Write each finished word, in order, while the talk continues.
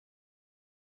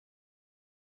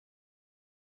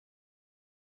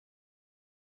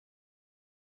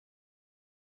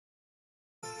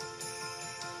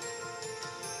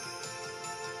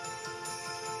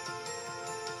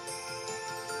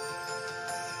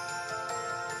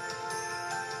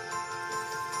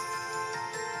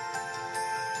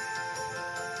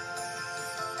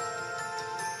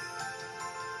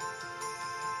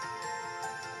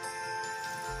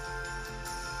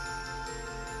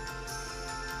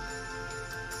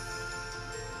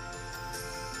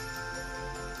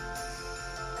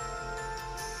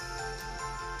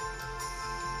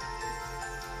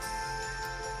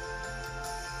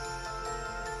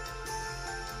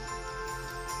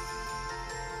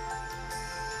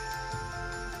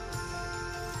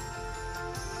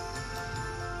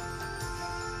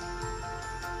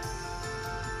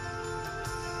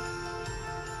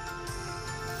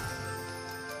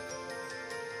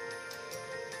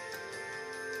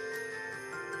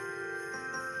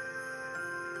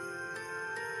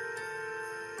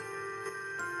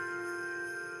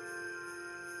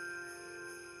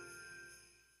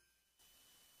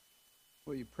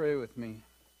Will you pray with me?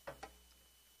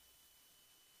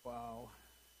 Wow.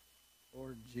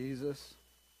 Lord Jesus,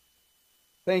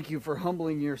 thank you for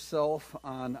humbling yourself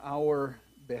on our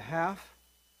behalf.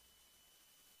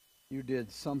 You did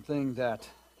something that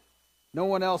no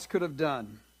one else could have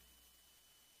done.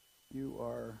 You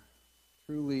are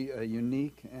truly a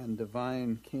unique and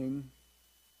divine King.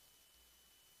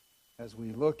 As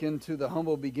we look into the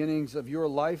humble beginnings of your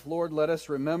life, Lord, let us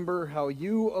remember how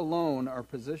you alone are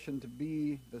positioned to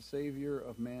be the Savior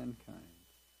of mankind.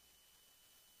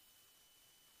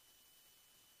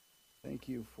 Thank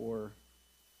you for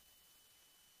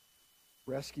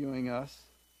rescuing us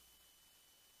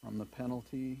from the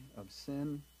penalty of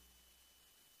sin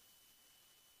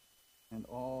and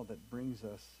all that brings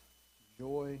us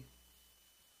joy.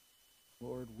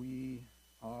 Lord, we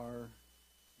are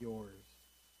yours.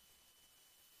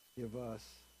 Give us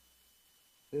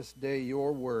this day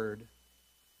your word,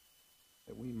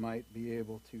 that we might be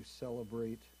able to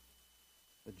celebrate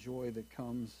the joy that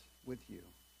comes with you.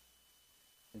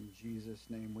 In Jesus'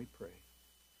 name we pray.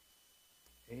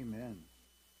 Amen.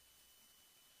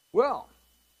 Well,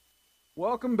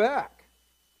 welcome back.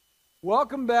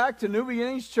 Welcome back to New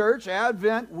Beginnings Church,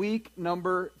 Advent week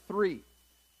number 3.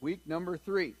 Week number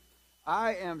 3.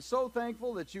 I am so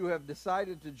thankful that you have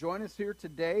decided to join us here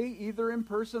today, either in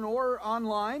person or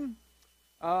online,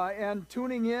 and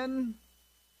tuning in.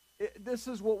 This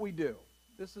is what we do.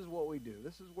 This is what we do.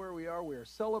 This is where we are. We are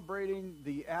celebrating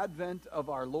the advent of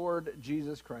our Lord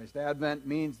Jesus Christ. Advent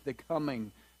means the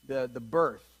coming, the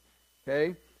birth.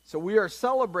 Okay? So we are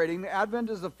celebrating. The Advent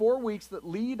is the 4 weeks that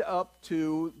lead up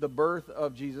to the birth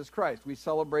of Jesus Christ. We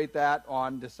celebrate that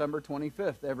on December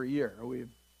 25th every year. We've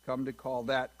come to call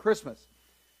that Christmas.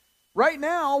 Right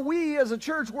now, we as a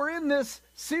church, we're in this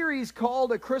series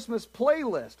called a Christmas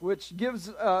playlist, which gives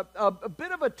a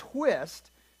bit of a twist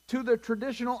to the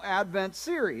traditional Advent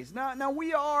series. Now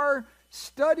we are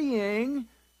studying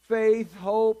faith,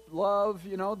 hope, love,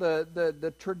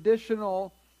 the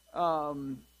traditional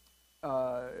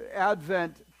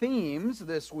Advent themes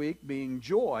this week being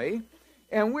joy.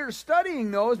 And we're studying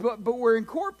those, but we're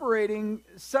incorporating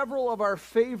several of our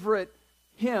favorite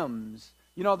hymns,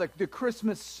 the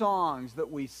Christmas songs that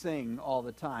we sing all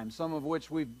the time, some of which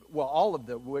all of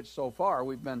which so far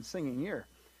we've been singing here.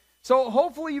 So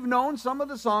hopefully you've known some of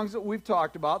the songs that we've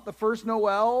talked about, the first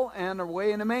Noel and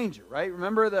Away in a Manger, right?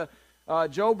 Remember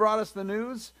Joe brought us the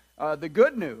news, the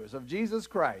good news of Jesus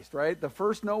Christ, right? The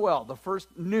first Noel, the first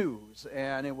news,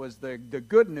 and it was the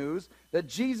good news that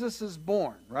Jesus is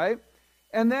born, right?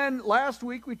 And then last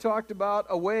week we talked about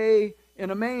Away in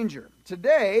a Manger.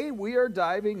 Today we are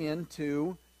diving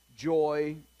into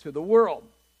Joy to the World.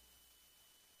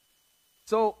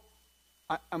 So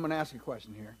I'm going to ask you a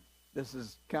question here. This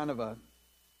is kind of a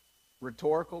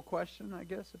rhetorical question, I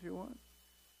guess, if you want.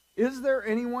 Is there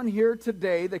anyone here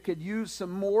today that could use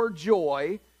some more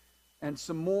joy and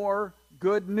some more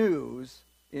good news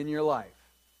in your life?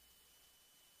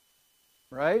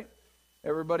 Right?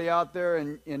 Everybody out there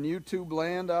in YouTube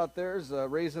land out there is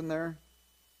raising their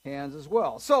hands as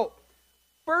well. So,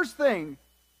 first thing,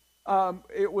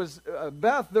 it was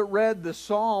Beth that read the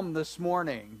psalm this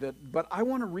morning, but I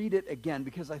want to read it again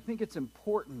because I think it's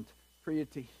important for you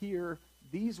to hear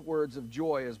these words of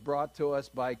joy as brought to us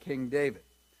by King David.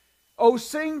 Oh,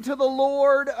 sing to the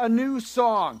Lord a new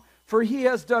song, for he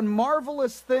has done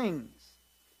marvelous things.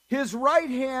 His right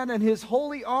hand and his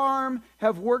holy arm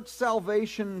have worked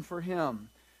salvation for him.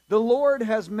 The Lord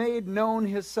has made known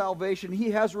his salvation.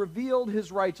 He has revealed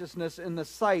his righteousness in the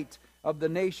sight of the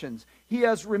nations. He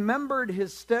has remembered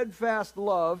his steadfast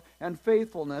love and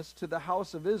faithfulness to the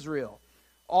house of Israel.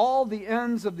 All the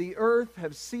ends of the earth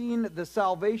have seen the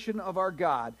salvation of our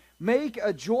God. Make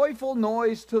a joyful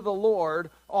noise to the Lord,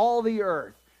 all the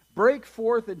earth. Break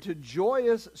forth into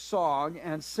joyous song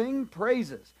and sing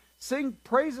praises. Sing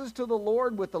praises to the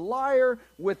Lord with the lyre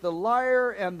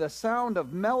and the sound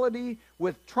of melody,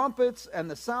 with trumpets and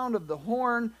the sound of the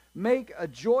horn. Make a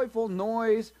joyful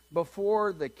noise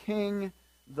before the King,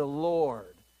 the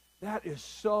Lord. That is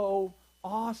so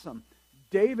awesome.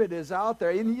 David is out there.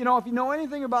 And, if you know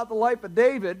anything about the life of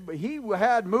David, he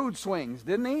had mood swings,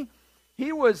 didn't he?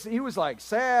 He was like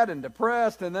sad and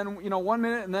depressed, and then, 1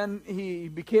 minute, and then he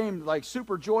became like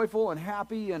super joyful and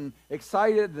happy and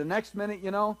excited the next minute,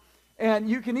 And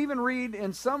you can even read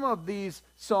in some of these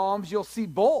Psalms, you'll see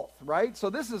both, right? So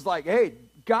this is like, hey,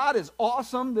 God is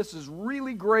awesome. This is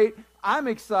really great. I'm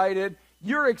excited.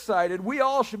 You're excited. We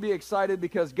all should be excited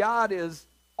because God is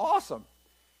awesome.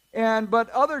 But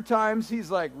other times he's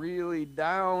like really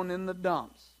down in the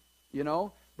dumps,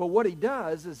 But what he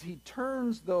does is he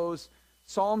turns those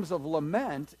psalms of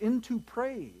lament into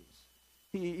praise.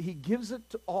 He gives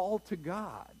it all to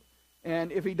God.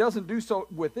 And if he doesn't do so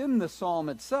within the psalm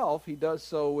itself, he does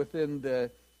so within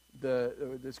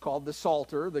it's called the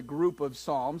Psalter, the group of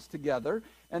psalms together.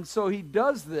 And so he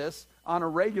does this on a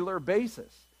regular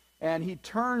basis. And he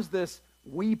turns this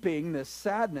weeping, this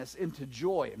sadness into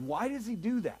joy. And why does he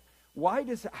do that?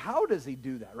 How does he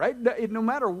do that, right? No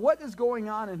matter what is going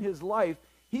on in his life,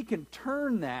 he can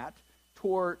turn that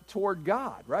toward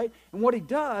God, right? And what he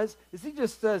does is he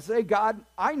just says, hey, God,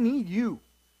 I need you.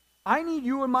 I need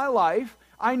you in my life.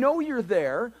 I know you're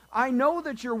there. I know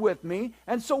that you're with me.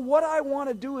 And so what I want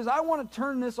to do is I want to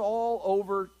turn this all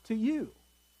over to you.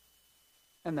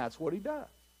 And that's what he does.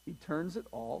 He turns it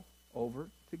all over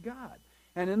to God.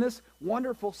 And in this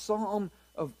wonderful psalm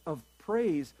of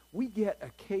praise, we get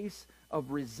a case of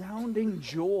resounding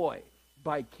joy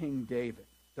by King David,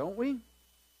 don't we?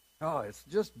 Oh, it's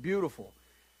just beautiful.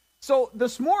 So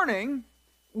this morning,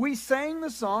 we sang the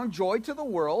song, Joy to the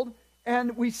World,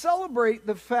 and we celebrate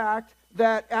the fact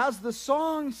that, as the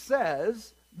song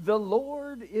says, the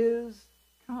Lord is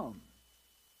come.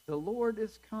 The Lord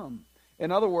is come.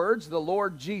 In other words, the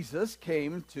Lord Jesus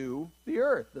came to the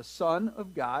earth. The Son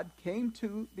of God came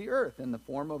to the earth in the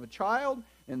form of a child,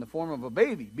 in the form of a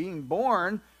baby, being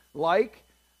born like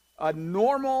a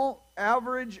normal,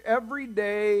 average,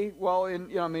 everyday,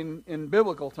 in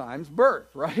biblical times,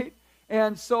 birth, right?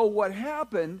 And so what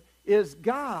happened is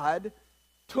God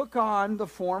took on the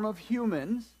form of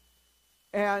humans,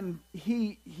 and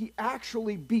he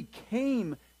actually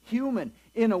became human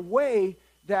in a way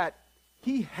that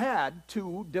he had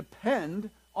to depend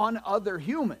on other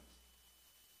humans.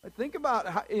 Think about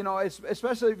how,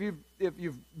 especially if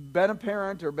you've been a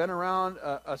parent or been around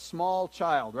a small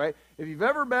child, right? If you've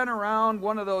ever been around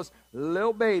one of those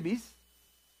little babies,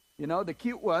 the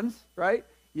cute ones, right?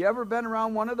 You ever been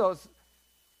around one of those,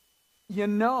 you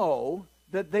know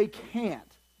that they can't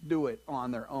do it on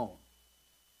their own,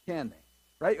 can they?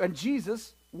 Right? And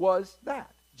Jesus was that.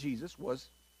 Jesus was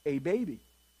a baby,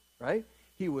 right?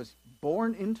 He was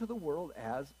born into the world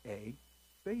as a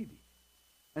baby.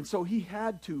 And so he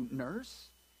had to nurse.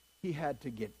 He had to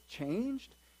get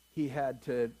changed. He had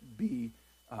to be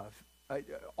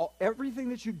everything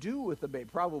that you do with a baby,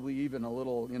 probably even a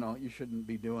little, you shouldn't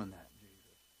be doing that, Jesus.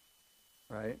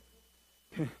 Right?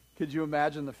 Could you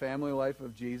imagine the family life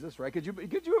of Jesus, right? Could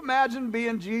you imagine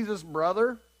being Jesus'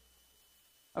 brother?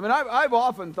 I mean, I've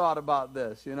often thought about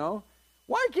this,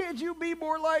 Why can't you be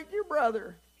more like your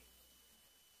brother?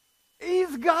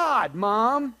 He's God,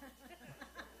 Mom.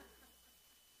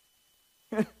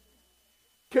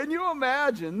 Can you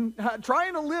imagine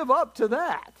trying to live up to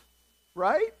that,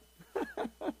 right?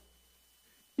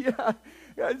 Yeah.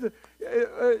 I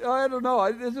don't know.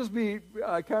 It'd just be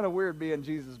kind of weird being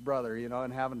Jesus' brother,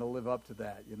 and having to live up to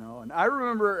that, And I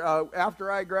remember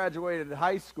after I graduated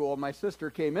high school, my sister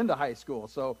came into high school.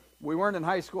 So we weren't in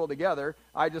high school together.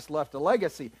 I just left a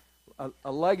legacy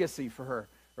for her,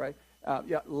 right?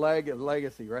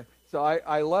 Legacy, right? So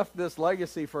I left this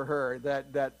legacy for her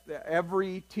that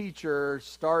every teacher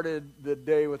started the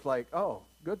day with like, "Oh,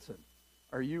 Goodson,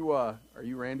 are you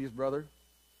Randy's brother?"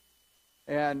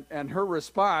 And her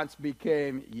response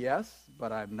became, "Yes,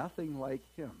 but I'm nothing like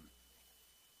him."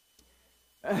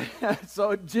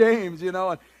 So James,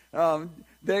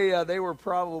 they were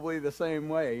probably the same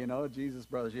way, Jesus'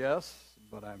 brothers. Yes,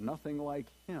 but I'm nothing like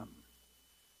him.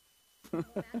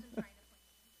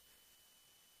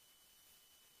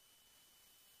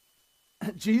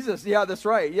 Jesus, yeah, that's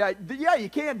right. Yeah, you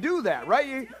can't do that,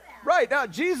 right? Right, now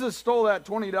Jesus stole that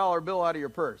 $20 bill out of your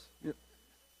purse.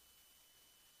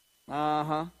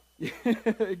 Uh-huh.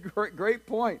 Great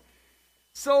point.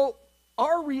 So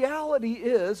our reality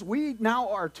is we now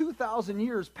are 2,000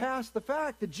 years past the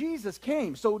fact that Jesus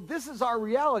came. So this is our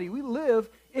reality. We live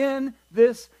in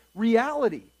this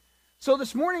reality. So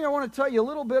this morning I want to tell you a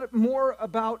little bit more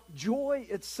about joy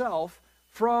itself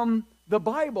from the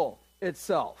Bible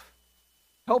itself,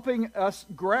 helping us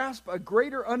grasp a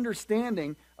greater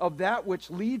understanding of that which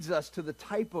leads us to the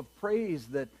type of praise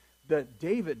that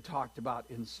David talked about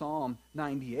in Psalm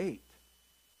 98.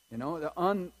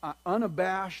 The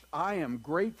unabashed, I am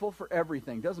grateful for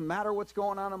everything. Doesn't matter what's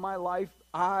going on in my life,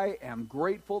 I am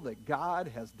grateful that God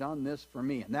has done this for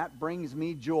me, and that brings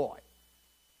me joy.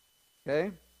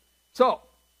 Okay? So,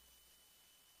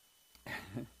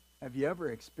 have you ever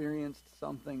experienced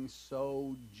something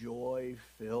so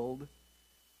joy-filled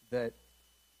that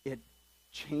it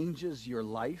changes your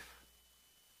life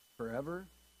forever?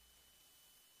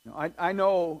 I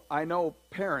know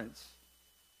parents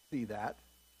see that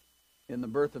in the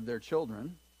birth of their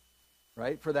children,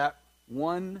 right? For that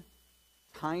one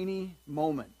tiny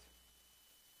moment,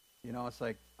 it's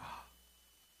like,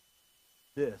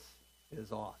 This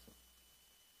is awesome.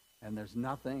 And there's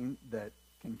nothing that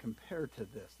can compare to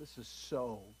this. This is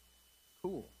so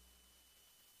cool.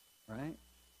 Right?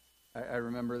 I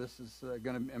remember, this is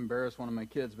going to embarrass one of my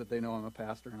kids, but they know I'm a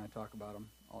pastor and I talk about them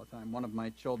all the time. One of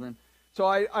my children. So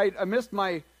I missed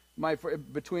my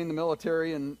between the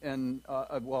military and in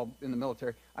the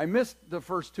military, I missed the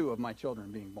first two of my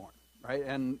children being born, right?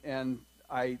 And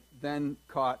I then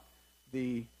caught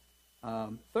the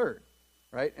third,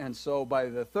 right? And so by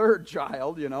the third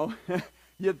child,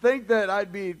 you'd think that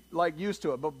I'd be like used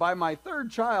to it, but by my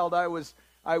third child,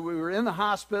 we were in the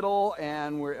hospital,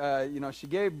 and she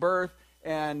gave birth,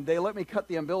 and they let me cut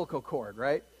the umbilical cord,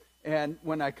 right? And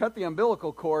when I cut the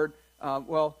umbilical cord, I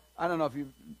don't know if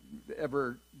you've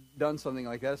ever done something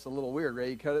like that. It's a little weird, right?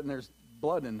 You cut it, and there's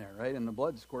blood in there, right? And the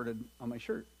blood squirted on my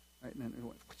shirt, right? And it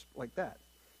went like that.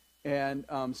 And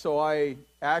so I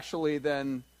actually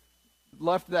then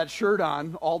left that shirt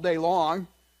on all day long,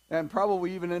 and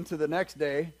probably even into the next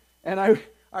day. And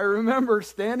I remember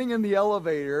standing in the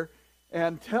elevator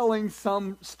and telling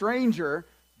some stranger,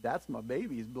 "That's my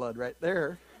baby's blood right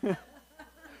there."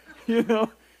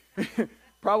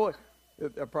 Probably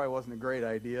that probably wasn't a great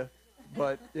idea,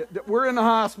 but we're in the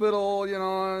hospital,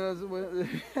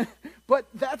 But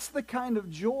that's the kind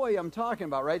of joy I'm talking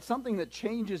about, right? Something that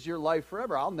changes your life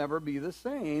forever. I'll never be the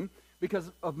same because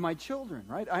of my children,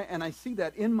 right? And I see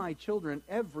that in my children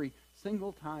every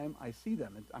single time I see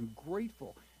them. I'm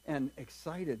grateful and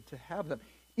excited to have them,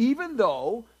 even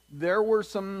though there were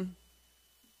some,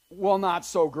 not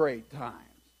so great times,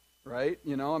 right?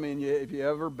 If you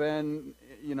ever been,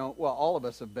 all of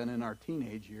us have been in our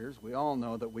teenage years. We all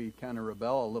know that we kind of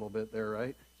rebel a little bit there,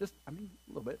 right? A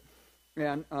little bit.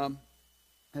 And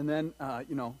then,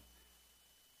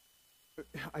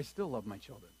 I still love my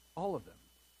children, all of them.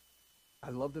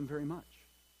 I love them very much.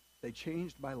 They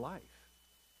changed my life,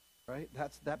 right?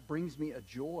 That brings me a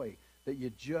joy that you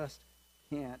just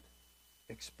can't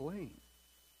explain.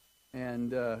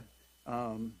 And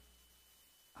I'm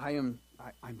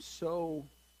so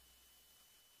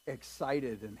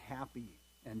excited and happy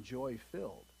and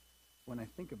joy-filled when I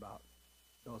think about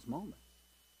those moments,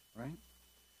 right?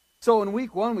 So in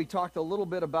week 1, we talked a little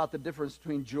bit about the difference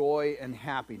between joy and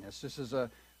happiness. This is a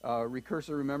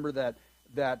recursor. Remember that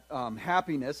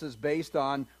happiness is based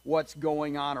on what's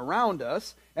going on around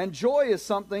us, and joy is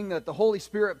something that the Holy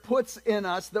Spirit puts in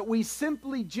us that we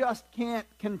simply just can't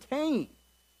contain,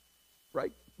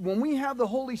 right? When we have the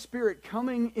Holy Spirit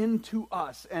coming into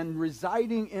us and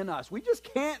residing in us, we just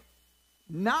can't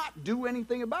not do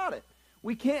anything about it.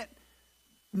 We can't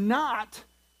not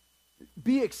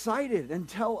be excited and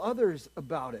tell others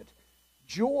about it.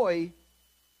 Joy,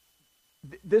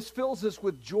 this fills us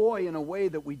with joy in a way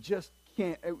that we just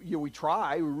can't, we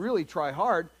really try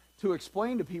hard to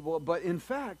explain to people, but in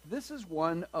fact, this is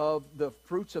one of the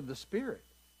fruits of the Spirit,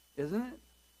 isn't it?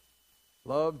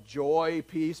 Love, joy,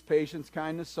 peace, patience,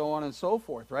 kindness, so on and so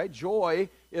forth, right? Joy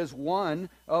is one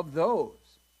of those.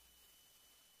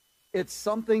 It's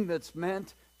something that's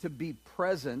meant to be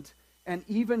present and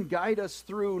even guide us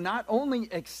through not only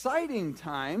exciting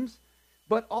times,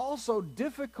 but also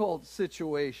difficult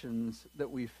situations that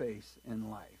we face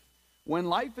in life. When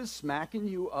life is smacking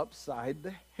you upside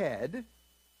the head,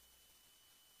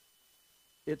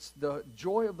 it's the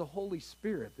joy of the Holy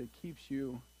Spirit that keeps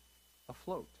you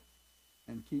afloat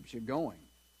and keeps you going.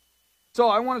 So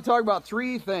I want to talk about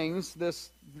 3 things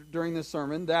during this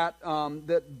sermon that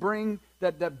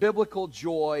biblical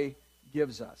joy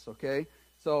gives us, okay?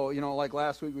 So, like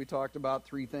last week we talked about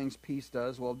 3 things peace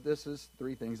does. Well, this is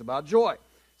 3 things about joy.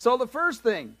 So the first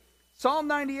thing, Psalm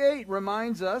 98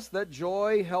 reminds us that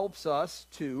joy helps us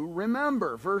to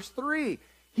remember. Verse 3,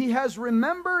 He has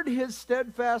remembered His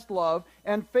steadfast love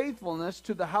and faithfulness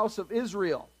to the house of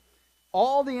Israel.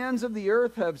 All the ends of the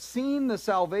earth have seen the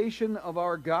salvation of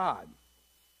our God.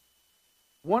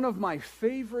 One of my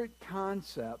favorite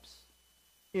concepts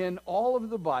in all of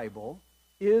the Bible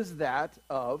is that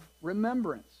of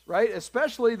remembrance, right?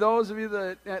 Especially those of you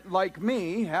that, like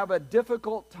me, have a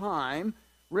difficult time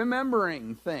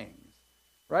remembering things,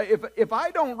 right? If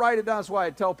I don't write it down, that's why I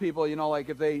tell people, like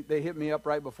if they hit me up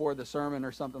right before the sermon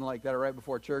or something like that, or right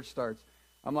before church starts,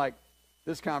 I'm like,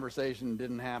 this conversation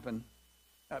didn't happen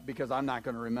because I'm not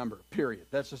going to remember, period.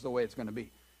 That's just the way it's going to be,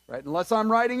 right? Unless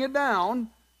I'm writing it down,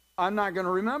 I'm not going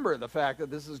to remember the fact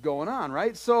that this is going on,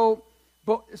 right? So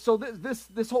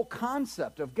this whole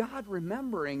concept of God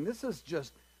remembering, this is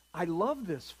just, I love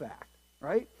this fact,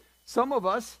 right? Some of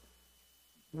us,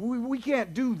 we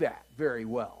can't do that very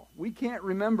well. We can't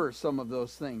remember some of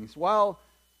those things, while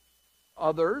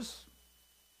others,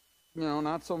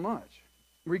 not so much.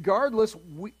 Regardless,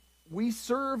 we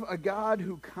serve a God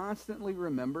who constantly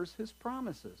remembers his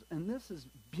promises. And this is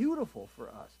beautiful for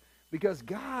us because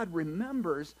God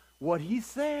remembers what he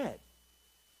said.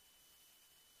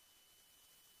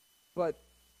 But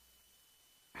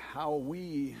how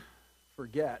we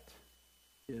forget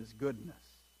his goodness,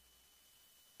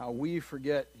 how we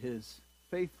forget his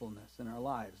faithfulness in our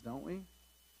lives, don't we?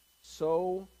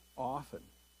 So often.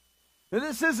 Now,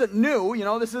 this isn't new,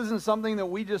 this isn't something that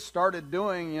we just started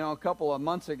doing, a couple of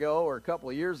months ago or a couple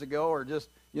of years ago or just,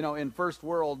 in first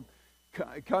world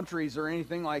countries or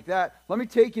anything like that. Let me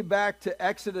take you back to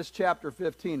Exodus chapter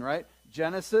 15, right?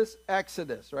 Genesis,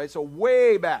 Exodus, right? So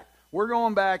way back. We're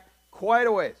going back quite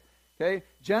a ways, okay?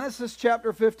 Genesis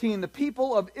chapter 15, the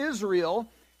people of Israel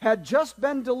had just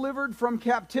been delivered from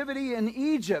captivity in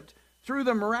Egypt through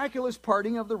the miraculous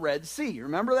parting of the Red Sea.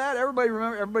 Remember that?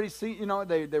 Everybody see,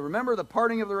 they remember the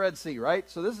parting of the Red Sea, right?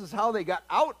 So this is how they got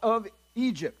out of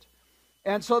Egypt.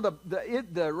 And so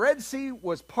the Red Sea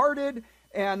was parted,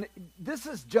 and this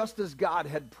is just as God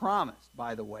had promised,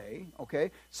 by the way,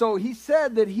 okay? So he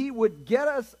said that he would get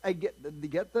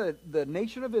the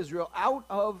nation of Israel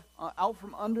out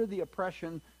from under the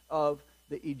oppression of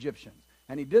the Egyptians.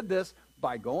 And he did this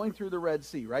by going through the Red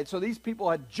Sea, right? So these people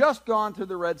had just gone through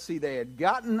the Red Sea. They had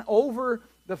gotten over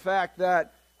the fact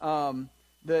that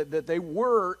that they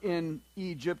were in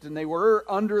Egypt and they were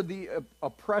under the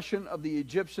oppression of the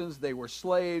Egyptians. They were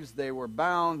slaves. They were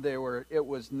bound. It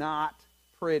was not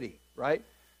pretty, right?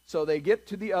 So they get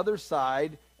to the other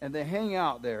side and they hang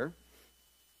out there.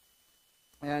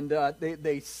 And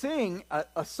they sing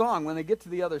a song when they get to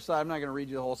the other side. I'm not going to read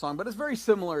you the whole song, but it's very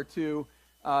similar to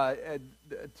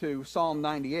Psalm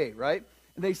 98, right?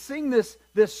 And they sing this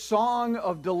song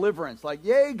of deliverance, like,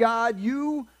 "Yea, God,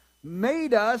 you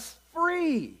made us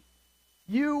free.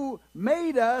 You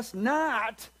made us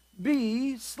not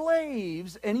be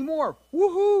slaves anymore."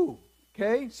 Woohoo!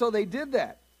 Okay, so they did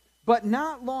that. But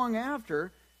not long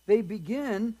after, they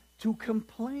begin to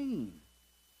complain.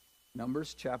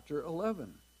 Numbers chapter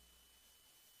 11.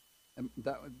 And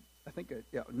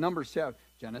Numbers chapter,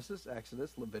 Genesis,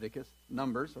 Exodus, Leviticus,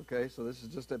 Numbers, okay, so this is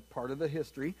just a part of the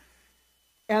history.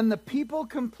 And the people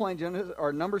complained,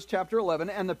 Numbers chapter 11,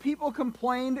 and the people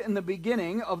complained in the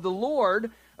beginning of the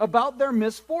Lord about their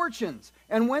misfortunes.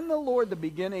 And when the Lord, the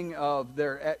beginning of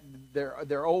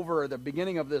they're over the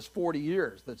beginning of this 40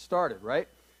 years that started, right?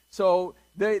 So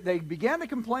they began to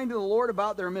complain to the Lord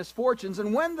about their misfortunes.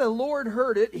 And when the Lord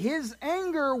heard it, his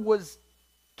anger was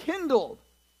kindled,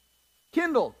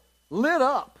 lit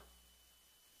up,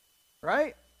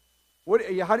 right?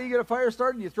 How do you get a fire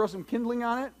started? You throw some kindling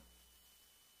on it?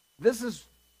 This is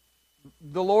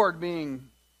the Lord being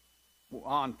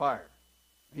on fire.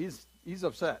 He's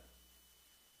upset.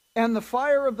 And the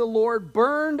fire of the Lord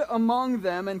burned among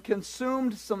them and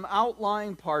consumed some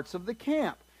outlying parts of the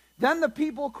camp. Then the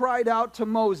people cried out to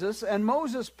Moses, and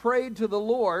Moses prayed to the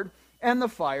Lord, and the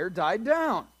fire died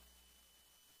down.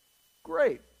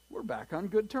 Great. We're back on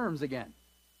good terms again.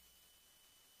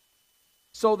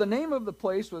 So the name of the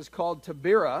place was called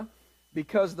Taberah,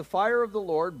 because the fire of the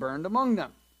Lord burned among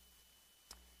them.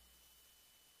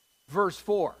 Verse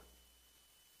 4.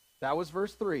 That was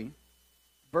verse 3.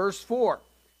 Verse 4.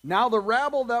 Now the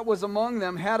rabble that was among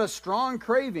them had a strong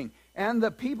craving, and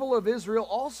the people of Israel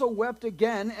also wept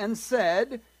again and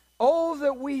said, "Oh,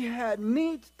 that we had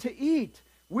meat to eat.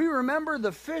 We remember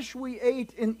the fish we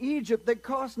ate in Egypt that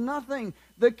cost nothing,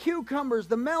 the cucumbers,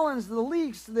 the melons, the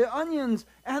leeks, the onions,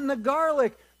 and the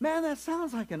garlic." Man, that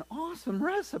sounds like an awesome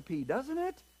recipe, doesn't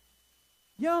it?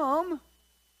 Yum.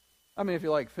 I mean, if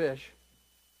you like fish,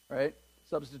 right?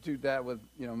 Substitute that with,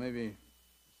 maybe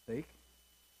steak,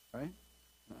 right?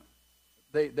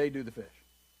 They do the fish.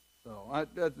 So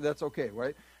that's okay,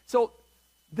 right? So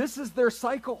this is their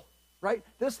cycle, right?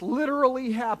 This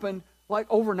literally happened like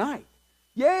overnight.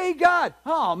 Yay, God.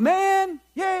 Oh, man.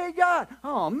 Yay, God.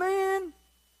 Oh, man.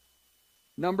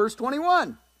 Numbers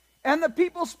 21. And the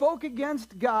people spoke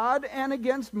against God and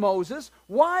against Moses.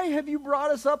 "Why have you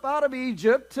brought us up out of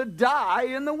Egypt to die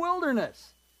in the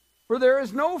wilderness? For there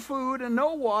is no food and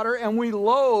no water, and we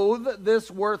loathe this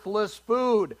worthless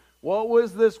food." What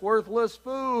was this worthless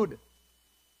food?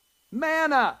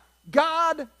 Manna.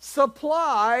 God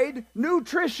supplied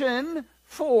nutrition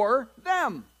for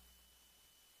them.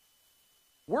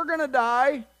 We're going to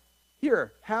die.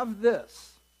 Here, have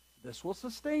this. This will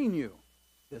sustain you.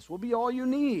 This will be all you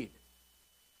need.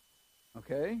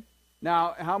 Okay?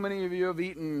 Now, how many of you have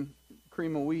eaten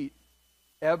cream of wheat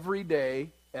every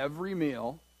day, every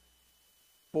meal,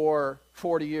 for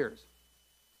 40 years?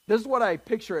 This is what I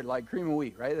picture it like, cream of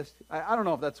wheat, right? I don't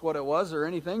know if that's what it was or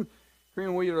anything. Cream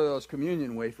of wheat are those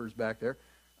communion wafers back there.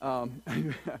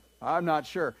 I'm not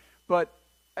sure. But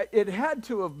it had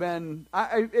to have been,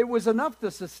 it was enough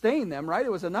to sustain them, right?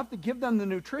 It was enough to give them the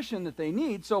nutrition that they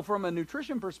need. So from a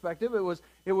nutrition perspective,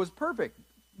 it was perfect.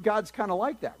 God's kind of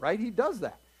like that, right? He does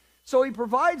that. So he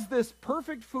provides this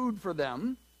perfect food for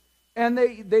them, and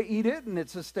they eat it, and it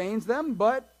sustains them,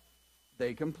 but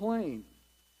they complain.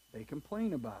 They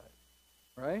complain about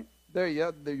it, right?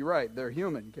 You're right. They're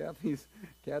human.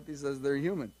 Kathy says they're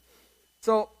human.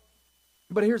 So,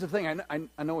 but here's the thing.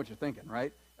 I know what you're thinking,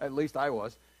 right? At least I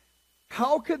was.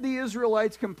 How could the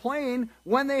Israelites complain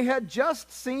when they had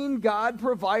just seen God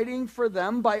providing for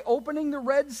them by opening the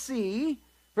Red Sea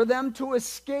for them to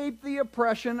escape the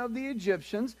oppression of the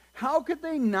Egyptians? How could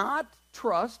they not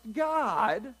trust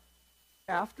God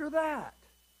after that?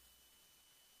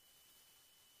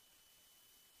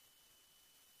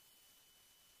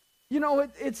 You know,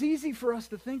 it's easy for us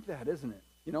to think that, isn't it?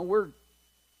 You know, we're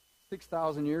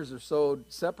 6,000 years or so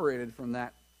separated from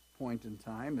that point in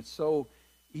time. It's so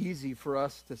easy for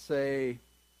us to say,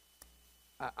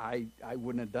 I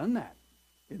wouldn't have done that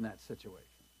in that situation.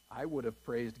 I would have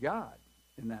praised God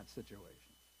in that situation.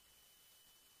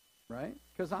 Right?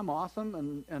 Because I'm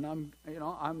awesome and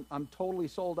I'm totally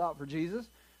sold out for Jesus.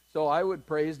 So I would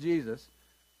praise Jesus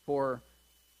for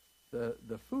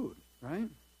the food, right?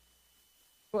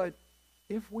 But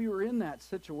if we were in that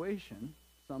situation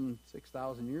some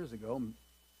 6,000 years ago,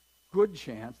 good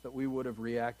chance that we would have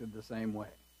reacted the same way,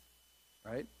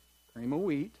 right? Cream of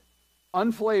wheat,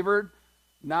 unflavored,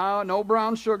 no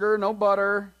brown sugar, no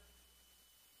butter,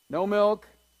 no milk,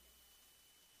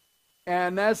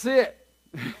 and that's it.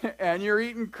 And you're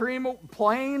eating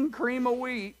plain cream of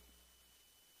wheat,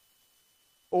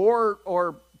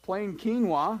 or plain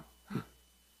quinoa.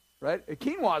 Right?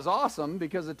 Quinoa is awesome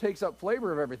because it takes up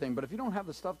flavor of everything, but if you don't have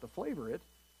the stuff to flavor it,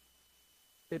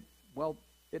 it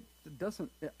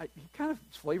doesn't, it kind of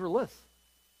is flavorless.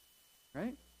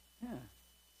 Right? Yeah.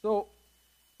 So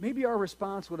maybe our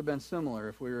response would have been similar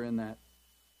if we were in that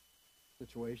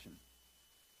situation.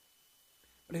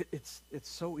 But it's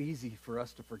so easy for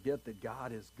us to forget that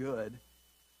God is good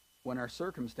when our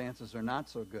circumstances are not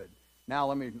so good. Now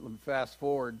let me fast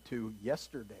forward to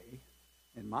yesterday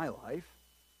in my life.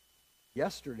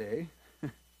 Yesterday,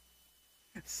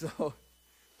 so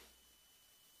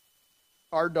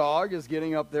our dog is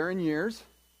getting up there in years,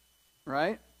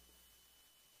 right?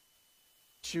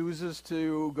 Chooses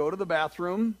to go to the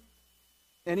bathroom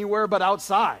anywhere but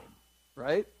outside,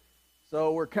 right?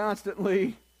 So we're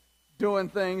constantly doing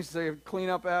things to clean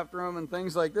up after him and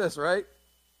things like this, right?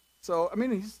 So, I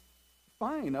mean, he's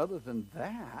fine other than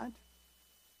that.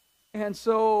 And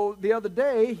so the other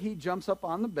day, he jumps up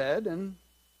on the bed and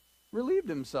relieved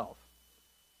himself.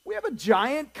 We have a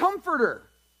giant comforter.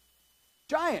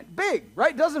 Giant, big,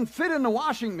 right? Doesn't fit in the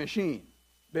washing machine.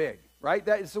 Big, right?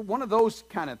 That is one of those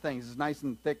kind of things. It's nice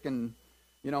and thick and,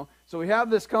 So we have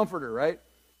this comforter, right?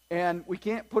 And we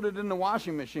can't put it in the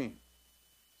washing machine.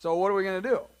 So what are we going to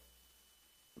do?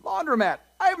 Laundromat.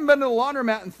 I haven't been to the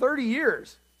laundromat in 30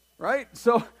 years, right?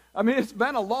 So, I mean, it's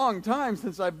been a long time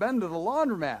since I've been to the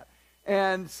laundromat.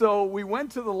 And so we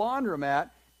went to the laundromat.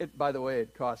 By the way,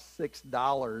 it costs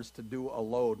 $6 to do a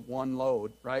load, one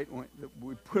load, right?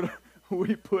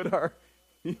 We put our,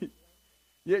 yeah,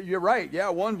 you're right. Yeah,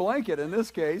 one blanket in this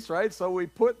case, right? So we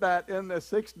put that in the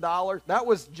 $6. That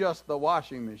was just the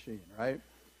washing machine, right?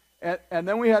 And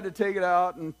then we had to take it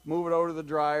out and move it over to the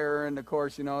dryer. And of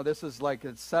course, this is like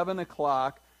at 7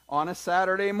 o'clock on a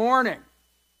Saturday morning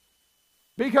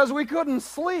because we couldn't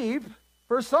sleep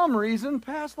for some reason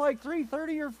past like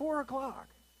 3:30 or 4 o'clock.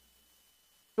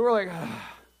 So we're like,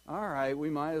 all right, we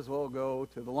might as well go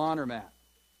to the laundromat.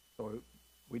 So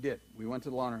we did. We went to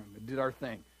the laundromat. We did our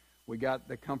thing. We got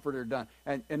the comforter done.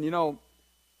 And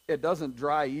it doesn't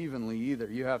dry evenly either.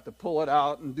 You have to pull it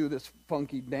out and do this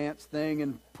funky dance thing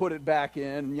and put it back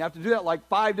in. And you have to do that like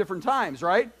 5 different times,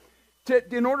 right?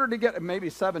 In order to get, maybe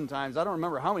 7 times. I don't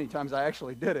remember how many times I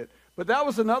actually did it. But that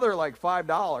was another like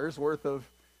 $5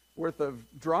 worth of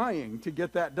drying to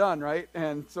get that done, right?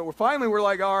 And so we're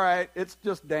like, all right, it's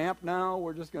just damp now.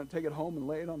 We're just going to take it home and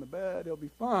lay it on the bed. It'll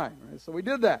be fine, right? So we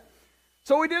did that.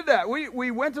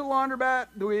 We went to the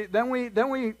laundromat. Then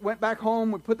we went back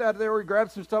home. We put that there. We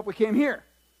grabbed some stuff. We came here.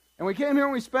 And we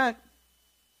spent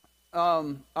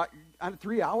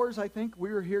 3 hours, I think.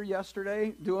 We were here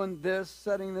yesterday doing this,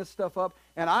 setting this stuff up.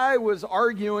 And I was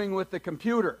arguing with the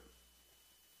computer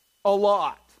a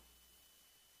lot.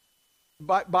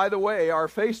 By the way, our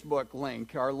Facebook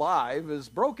link, our live, is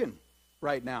broken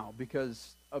right now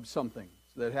because of something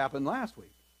that happened last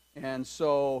week. And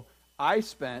so I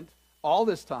spent all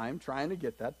this time trying to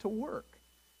get that to work.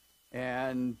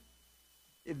 And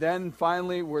then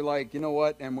finally we're like, you know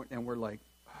what? And we're like,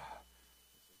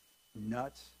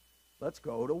 nuts. Let's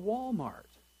go to Walmart.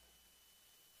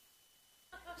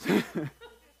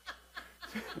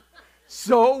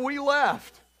 So we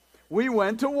left. We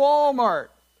went to Walmart.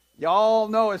 Y'all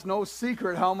know it's no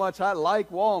secret how much I like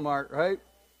Walmart, right?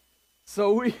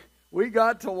 So we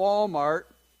got to Walmart,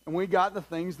 and we got the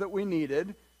things that we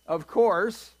needed. Of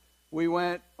course, we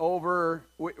went over,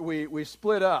 we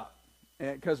split up,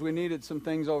 because we needed some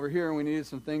things over here, and we needed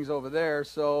some things over there.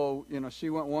 So, she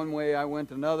went one way, I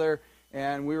went another,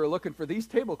 and we were looking for these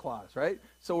tablecloths, right?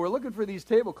 So we're looking for these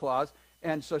tablecloths.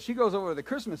 And so she goes over to the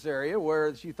Christmas area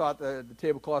where she thought the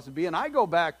tablecloths would be. And I go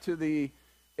back to the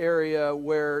area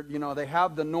where, they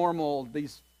have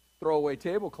these throwaway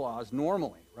tablecloths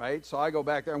normally, right? So I go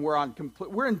back there and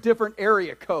we're in different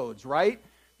area codes, right?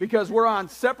 Because we're on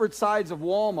separate sides of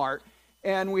Walmart.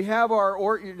 And we have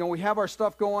our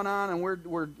stuff going on, and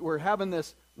we're having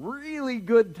this really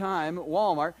good time at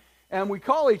Walmart. And we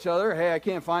call each other, hey, I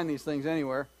can't find these things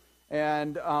anywhere.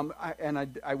 And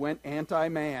I went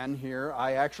anti-man here.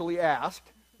 I actually asked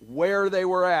where they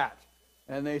were at.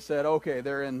 And they said, okay,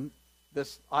 they're in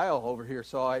this aisle over here.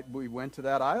 So we went to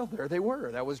that aisle. There they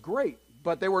were. That was great.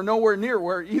 But they were nowhere near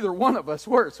where either one of us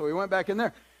were. So we went back in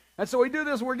there. And so we do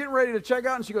this. We're getting ready to check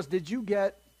out. And she goes, did you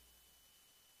get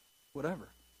whatever?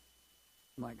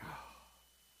 I'm like, oh,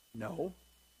 no.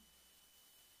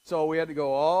 So we had to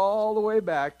go all the way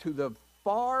back to the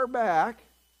far back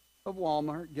of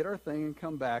Walmart, get our thing, and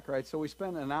come back, right? So we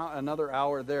spend another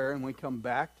hour there, and we come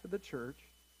back to the church,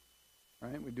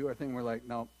 right? We do our thing. We're like,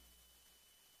 no,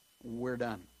 we're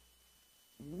done.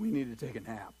 We need to take a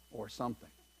nap or something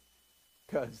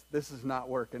because this is not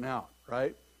working out,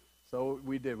 right? So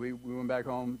we did. We went back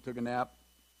home, took a nap,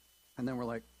 and then we're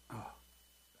like, oh,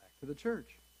 back to the church,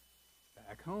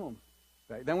 back home.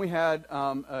 Then we had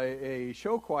a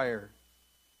show choir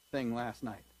thing last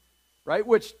night. Right,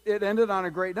 which it ended on a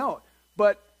great note.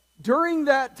 But during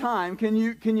that time, can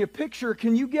you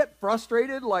get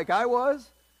frustrated like I was?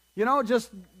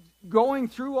 Just going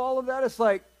through all of that. It's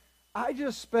like I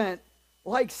just spent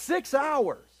like 6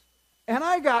 hours and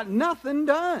I got nothing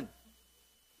done.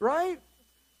 Right?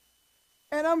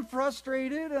 And I'm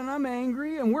frustrated and I'm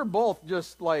angry, and we're both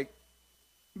just like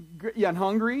and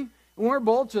hungry. And we're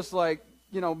both just like,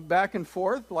 back and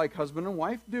forth like husband and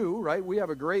wife do, right? We have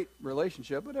a great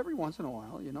relationship, but every once in a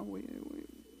while,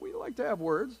 we like to have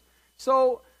words.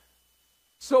 So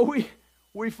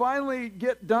we finally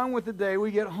get done with the day.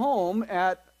 We get home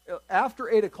after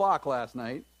 8 o'clock last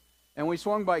night, and we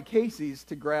swung by Casey's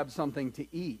to grab something to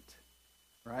eat,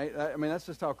 right? I mean, that's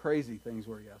just how crazy things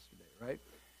were yesterday, right?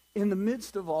 In the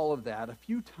midst of all of that, a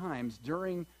few times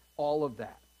during all of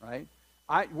that, right,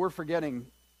 we're forgetting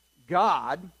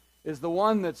God is the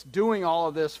one that's doing all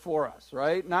of this for us,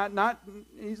 right?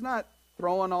 He's not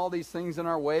throwing all these things in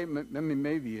our way. I mean,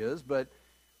 maybe he is, but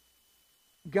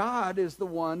God is the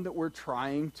one that we're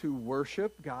trying to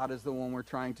worship. God is the one we're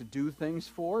trying to do things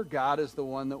for. God is the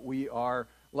one that we are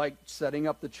like setting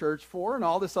up the church for and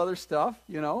all this other stuff,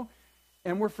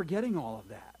 and we're forgetting all of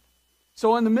that.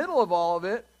 So in the middle of all of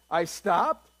it, I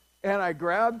stopped and I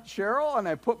grabbed Cheryl and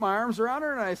I put my arms around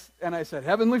her and I said,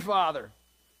 Heavenly Father,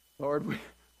 Lord,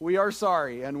 we are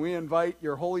sorry, and we invite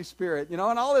your Holy Spirit, and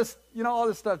all this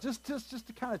stuff, just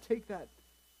to kind of take that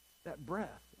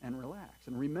breath and relax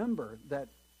and remember that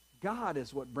God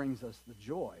is what brings us the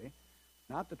joy,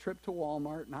 not the trip to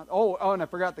Walmart, and I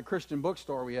forgot the Christian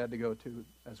bookstore we had to go to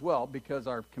as well because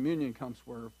our communion cups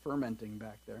were fermenting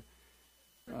back there.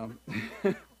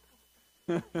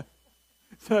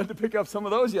 So I had to pick up some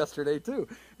of those yesterday, too.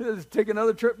 Just take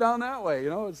another trip down that way,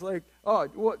 It's like,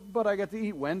 but I got to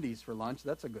eat Wendy's for lunch.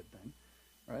 That's a good thing,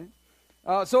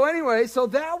 right? So anyway,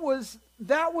 that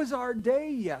was our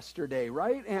day yesterday,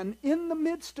 right? And in the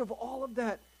midst of all of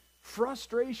that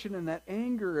frustration and that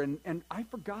anger, and I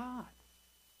forgot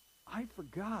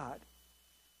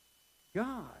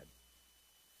God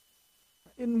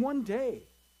in one day.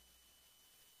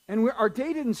 And our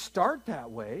day didn't start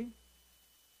that way.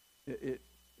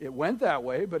 It went that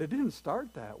way, but it didn't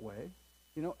start that way.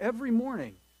 Every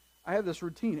morning, I have this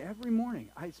routine. Every morning,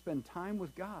 I spend time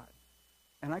with God.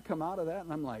 And I come out of that,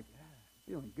 and I'm like,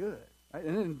 feeling good. Right?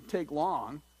 And it didn't take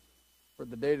long for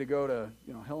the day to go to,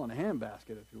 hell in a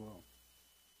handbasket, if you will.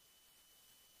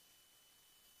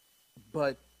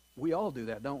 But we all do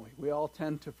that, don't we? We all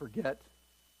tend to forget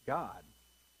God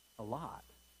a lot,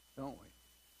 don't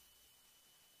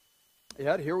we?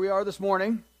 Yet, here we are this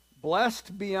morning.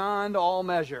 Blessed beyond all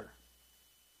measure.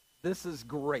 This is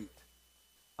great.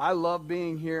 I love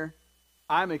being here.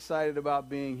 I'm excited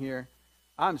about being here.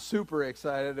 I'm super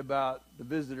excited about the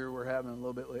visitor we're having a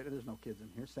little bit later. There's no kids in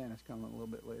here. Santa's coming a little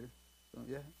bit later. So,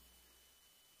 yeah.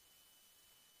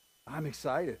 I'm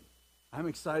excited. I'm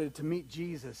excited to meet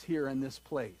Jesus here in this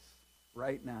place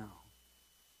right now.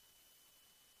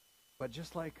 But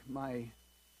just like my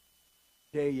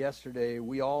day yesterday,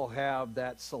 we all have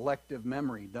that selective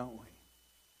memory, don't we?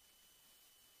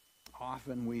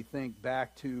 Often we think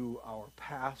back to our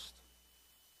past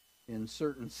in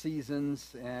certain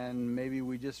seasons, and maybe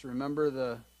we just remember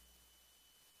the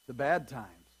bad times,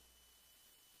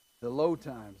 the low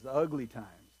times, the ugly times,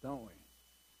 don't we?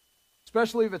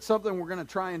 Especially if it's something we're going to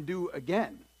try and do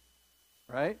again,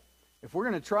 right? If we're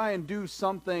going to try and do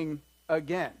something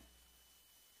again,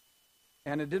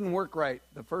 and it didn't work right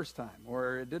the first time,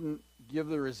 or it didn't give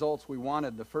the results we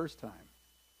wanted the first time,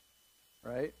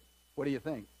 right? What do you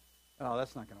think? Oh,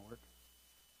 that's not going to work.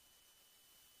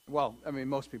 Well, I mean,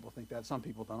 most people think that. Some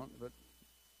people don't, but,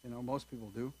 most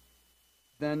people do.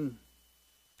 Then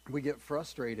we get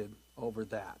frustrated over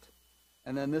that.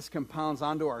 And then this compounds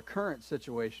onto our current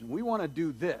situation. We want to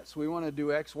do this. We want to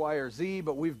do X, Y, or Z,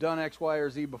 but we've done X, Y, or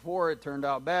Z before. It turned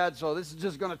out bad, so this is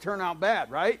just going to turn out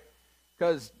bad, right?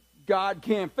 Because God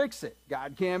can't fix it.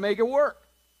 God can't make it work.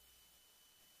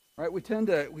 Right? We tend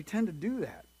to do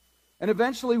that. And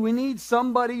eventually we need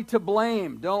somebody to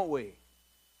blame, don't we?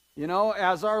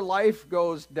 As our life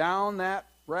goes down that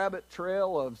rabbit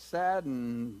trail of sad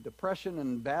and depression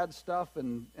and bad stuff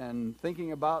and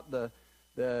thinking about the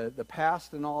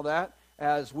past and all that,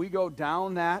 as we go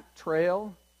down that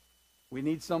trail, we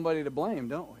need somebody to blame,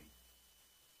 don't we?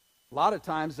 A lot of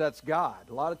times that's God.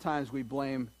 A lot of times we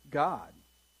blame God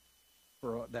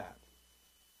for that.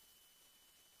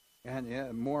 And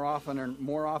yeah, more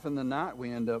often than not,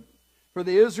 we end up. For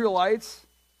the Israelites,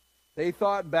 they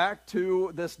thought back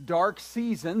to this dark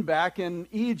season back in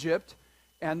Egypt,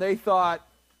 and they thought,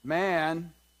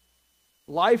 man,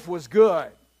 life was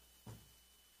good.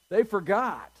 They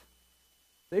forgot.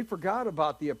 They forgot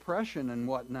about the oppression and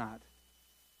whatnot.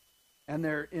 And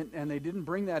they didn't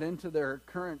bring that into their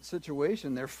current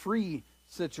situation, their free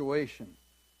situation.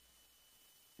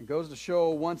 It goes to show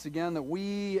once again that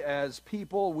we as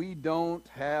people, we don't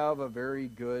have a very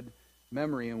good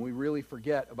memory, and we really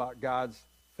forget about God's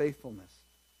faithfulness.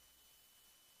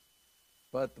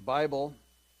 But the Bible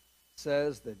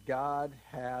says that God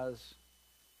has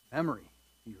memory.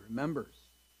 He remembers.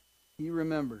 He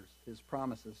remembers his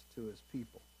promises to his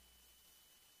people.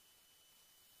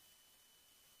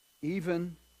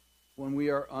 Even when we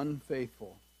are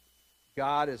unfaithful,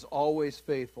 God is always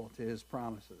faithful to his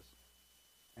promises.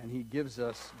 And he gives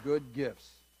us good gifts.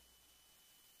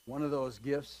 One of those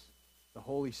gifts, the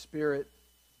Holy Spirit,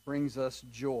 brings us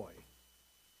joy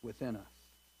within us.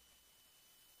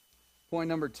 Point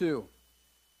number 2.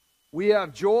 We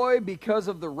have joy because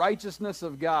of the righteousness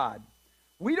of God.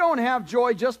 We don't have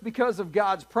joy just because of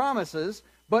God's promises,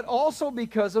 but also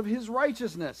because of his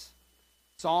righteousness.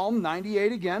 Psalm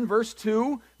 98 again, verse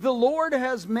 2, the Lord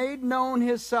has made known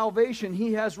his salvation.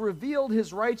 He has revealed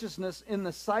his righteousness in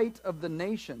the sight of the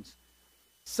nations.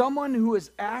 Someone who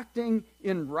is acting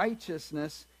in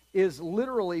righteousness is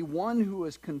literally one who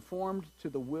is conformed to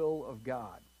the will of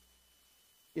God.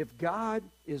 If God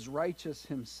is righteous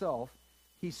himself,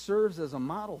 he serves as a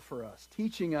model for us,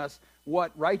 teaching us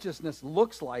what righteousness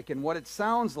looks like and what it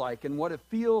sounds like and what it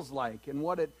feels like and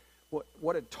what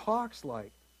it talks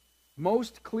like.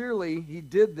 Most clearly, he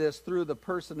did this through the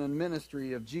person and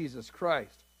ministry of Jesus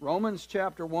Christ. Romans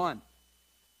chapter 1.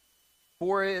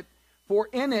 For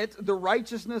in it the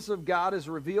righteousness of God is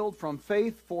revealed from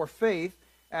faith for faith,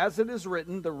 as it is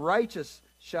written, the righteous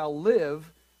shall live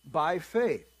by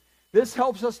faith. This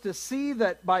helps us to see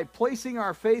that by placing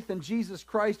our faith in Jesus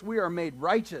Christ, we are made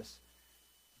righteous.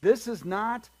 This is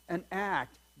not an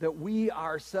act that we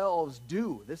ourselves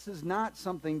do. This is not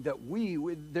something that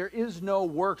there is no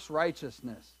works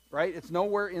righteousness, right? It's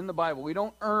nowhere in the Bible. We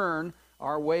don't earn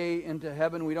our way into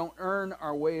heaven. We don't earn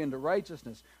our way into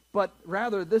righteousness. But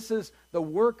rather, this is the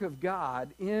work of God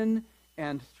in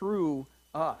and through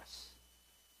us.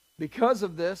 Because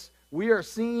of this, we are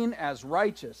seen as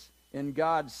righteous in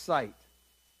God's sight.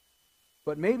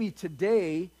 But maybe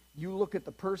today, you look at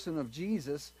the person of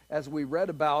Jesus, as we read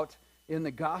about in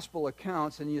the gospel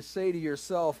accounts, and you say to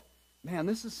yourself, man,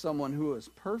 this is someone who is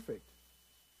perfect.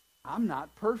 I'm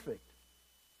not perfect.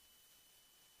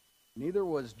 Neither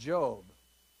was Job.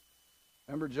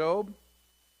 Remember Job?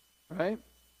 Right?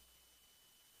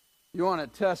 You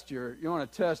want to test your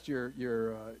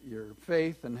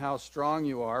faith and how strong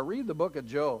you are. Read the book of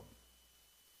Job.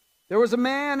 There was a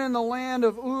man in the land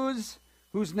of Uz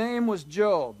whose name was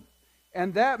Job,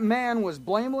 and that man was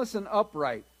blameless and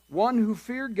upright, one who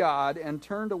feared God and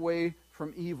turned away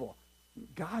from evil.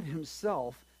 God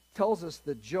himself tells us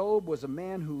that Job was a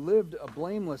man who lived a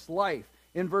blameless life.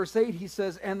 In verse 8 he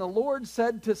says, and the Lord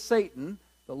said to Satan,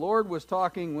 the Lord was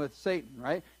talking with Satan,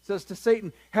 right? He says to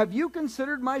Satan, have you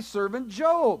considered my servant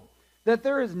Job, that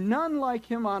there is none like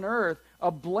him on earth,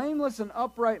 a blameless and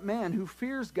upright man who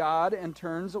fears God and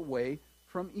turns away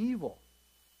from evil?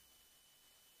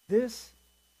 This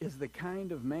is the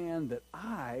kind of man that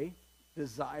I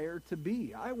desire to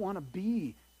be. I want to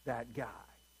be that guy.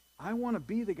 I want to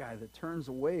be the guy that turns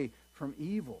away from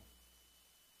evil.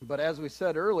 But as we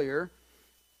said earlier,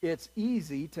 it's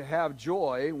easy to have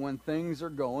joy when things are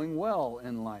going well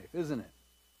in life, isn't it?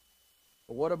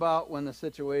 But what about when the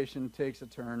situation takes a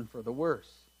turn for the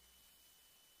worse?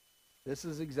 This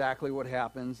is exactly what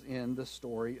happens in the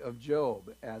story of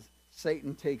Job, as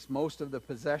Satan takes most of the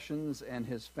possessions and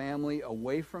his family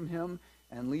away from him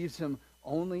and leaves him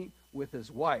only with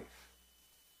his wife.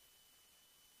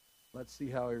 Let's see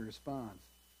how he responds.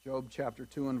 Job chapter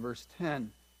 2 and verse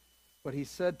 10. But he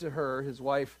said to her, his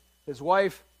wife was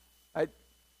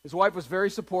very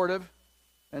supportive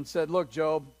and said, look,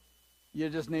 Job, you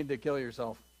just need to kill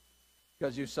yourself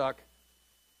because you suck.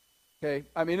 Okay,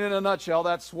 I mean, in a nutshell,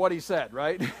 that's what he said,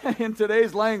 right? In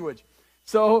today's language.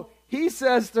 So he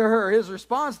says to her, his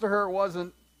response to her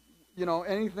wasn't,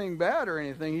 anything bad or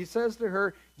anything. He says to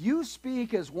her, you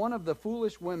speak as one of the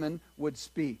foolish women would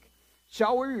speak.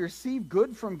 Shall we receive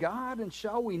good from God, and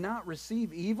shall we not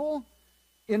receive evil?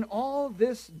 In all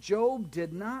this, Job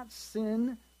did not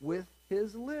sin with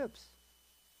his lips.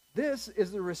 This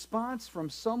is the response from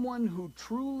someone who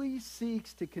truly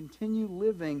seeks to continue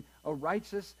living a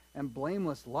righteous and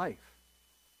blameless life.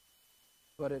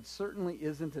 But it certainly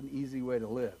isn't an easy way to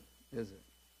live, is it?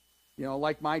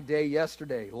 Like my day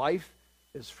yesterday, life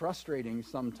is frustrating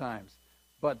sometimes.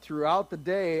 But throughout the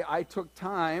day, I took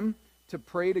time to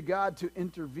pray to God to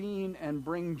intervene and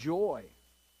bring joy.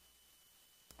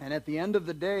 And at the end of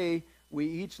the day, we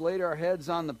each laid our heads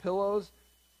on the pillows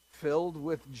filled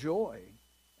with joy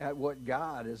at what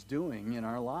God is doing in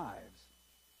our lives.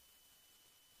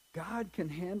 God can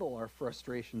handle our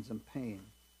frustrations and pain.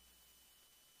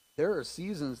 There are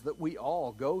seasons that we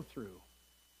all go through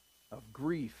of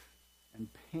grief and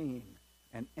pain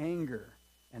and anger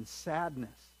and sadness.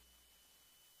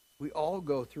 We all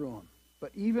go through them.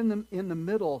 But even in the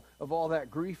middle of all that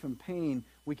grief and pain,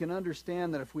 we can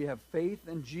understand that if we have faith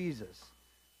in Jesus,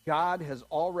 God has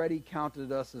already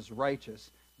counted us as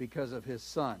righteous because of his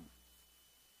Son.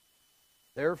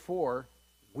 Therefore,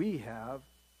 we have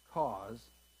cause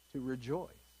to rejoice,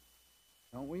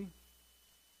 don't we?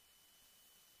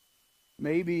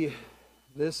 Maybe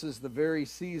this is the very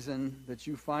season that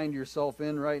you find yourself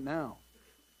in right now.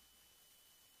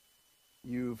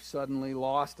 You've suddenly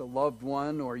lost a loved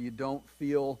one, or you don't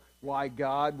feel why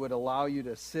God would allow you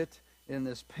to sit in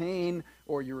this pain,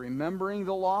 or you're remembering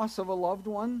the loss of a loved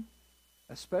one,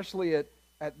 especially at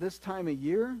this time of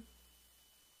year.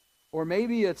 Or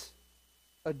maybe it's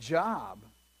a job,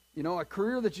 a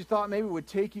career that you thought maybe would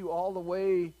take you all the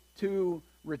way to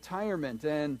retirement,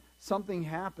 and something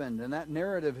happened, and that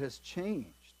narrative has changed,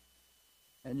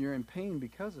 and you're in pain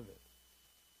because of it.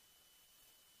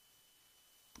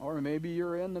 Or maybe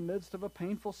you're in the midst of a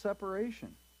painful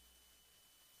separation.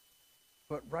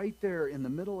 But right there in the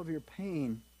middle of your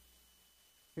pain,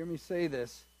 hear me say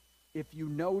this, if you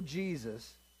know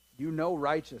Jesus, you know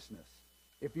righteousness.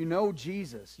 If you know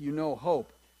Jesus, you know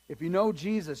hope. If you know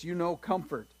Jesus, you know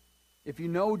comfort. If you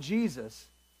know Jesus,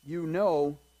 you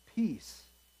know peace.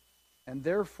 And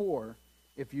therefore,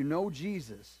 if you know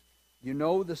Jesus, you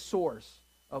know the source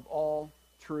of all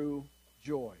true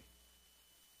joy.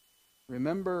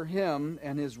 Remember him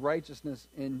and his righteousness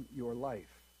in your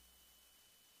life.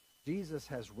 Jesus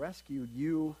has rescued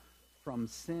you from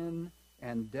sin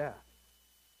and death.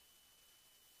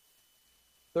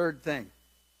 Third thing,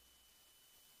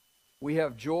 we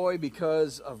have joy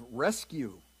because of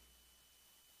rescue.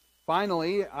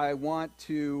 Finally, I want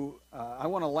to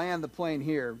land the plane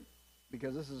here,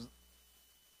 because this is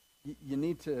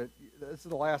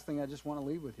the last thing I just want to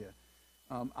leave with you.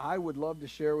 I would love to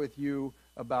share with you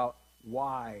about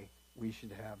why we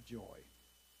should have joy.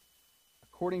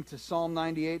 According to Psalm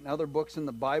 98 and other books in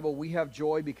the Bible, we have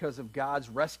joy because of God's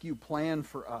rescue plan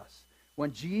for us.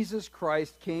 When Jesus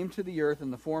Christ came to the earth in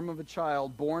the form of a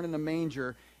child born in a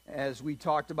manger, as we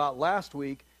talked about last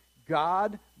week,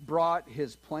 God brought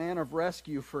his plan of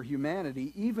rescue for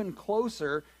humanity even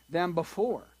closer than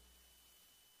before.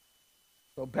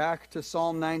 So back to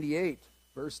Psalm 98,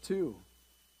 verse 2.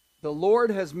 The Lord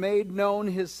has made known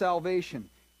his salvation.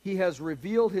 He has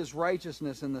revealed his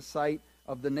righteousness in the sight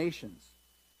of the nations.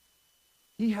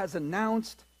 He has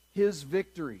announced his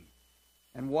victory.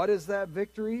 And what is that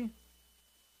victory?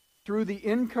 Through the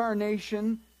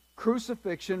incarnation,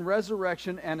 crucifixion,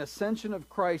 resurrection, and ascension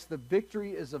of Christ, the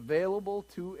victory is available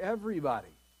to everybody.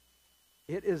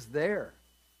 It is there.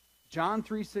 John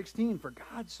 3:16, for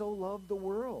God so loved the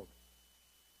world.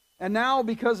 And now,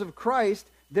 because of Christ,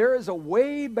 there is a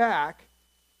way back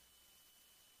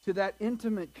to that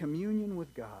intimate communion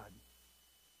with God.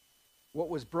 What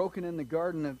was broken in the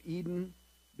Garden of Eden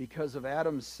because of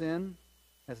Adam's sin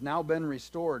has now been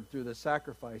restored through the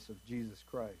sacrifice of Jesus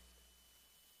Christ.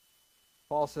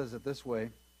 Paul says it this way,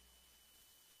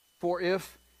 for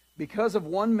if, because of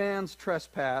one man's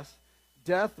trespass,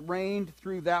 death reigned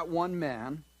through that one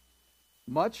man,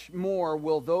 much more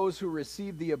will those who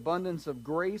receive the abundance of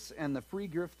grace and the free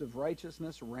gift of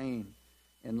righteousness reign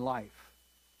in life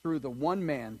through the one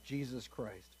man, Jesus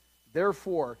Christ.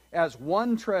 Therefore, as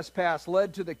one trespass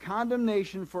led to the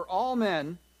condemnation for all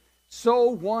men, so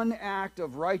one act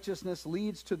of righteousness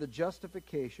leads to the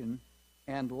justification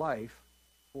and life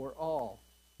for all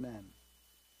men.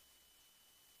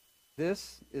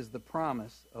 This is the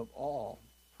promise of all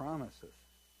promises.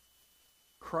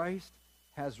 Christ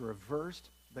has reversed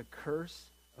the curse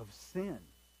of sin.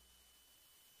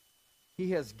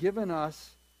 He has given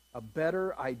us a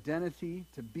better identity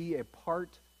to be a part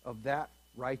of that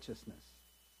righteousness.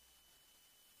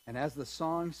 And as the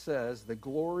song says, the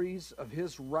glories of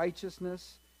his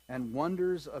righteousness and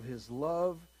wonders of his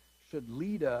love should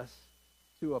lead us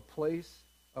to a place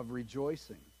of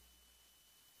rejoicing.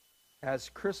 As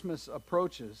Christmas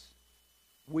approaches,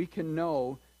 we can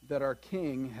know that our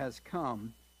King has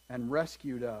come and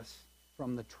rescued us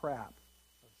from the trap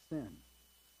of sin.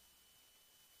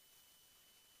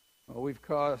 Well, we've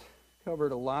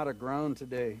covered a lot of ground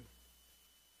today.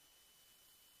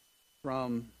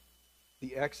 From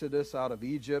the Exodus out of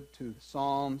Egypt to the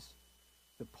Psalms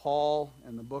to Paul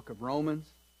and the book of Romans.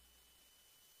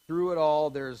 Through it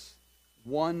all, there's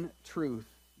one truth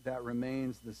that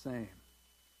remains the same.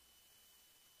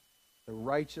 The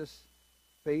righteous,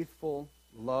 faithful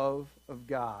love of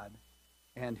God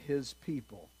and his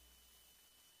people.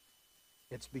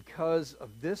 It's because of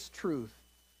this truth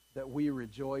that we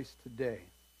rejoice today.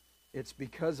 It's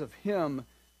because of him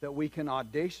that we can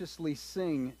audaciously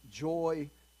sing joy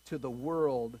to the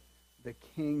world, the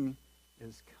King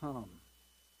is come.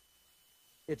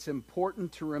 It's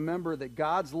important to remember that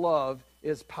God's love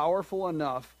is powerful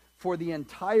enough for the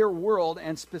entire world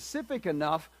and specific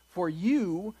enough for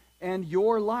you and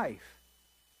your life.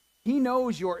 He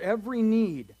knows your every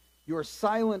need, your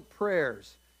silent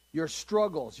prayers, your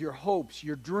struggles, your hopes,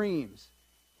 your dreams.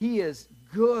 He is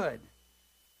good.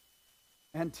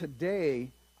 And today,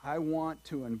 I want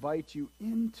to invite you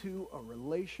into a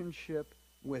relationship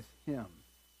with him.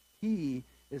 He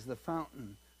is the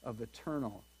fountain of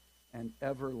eternal and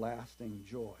everlasting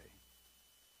joy.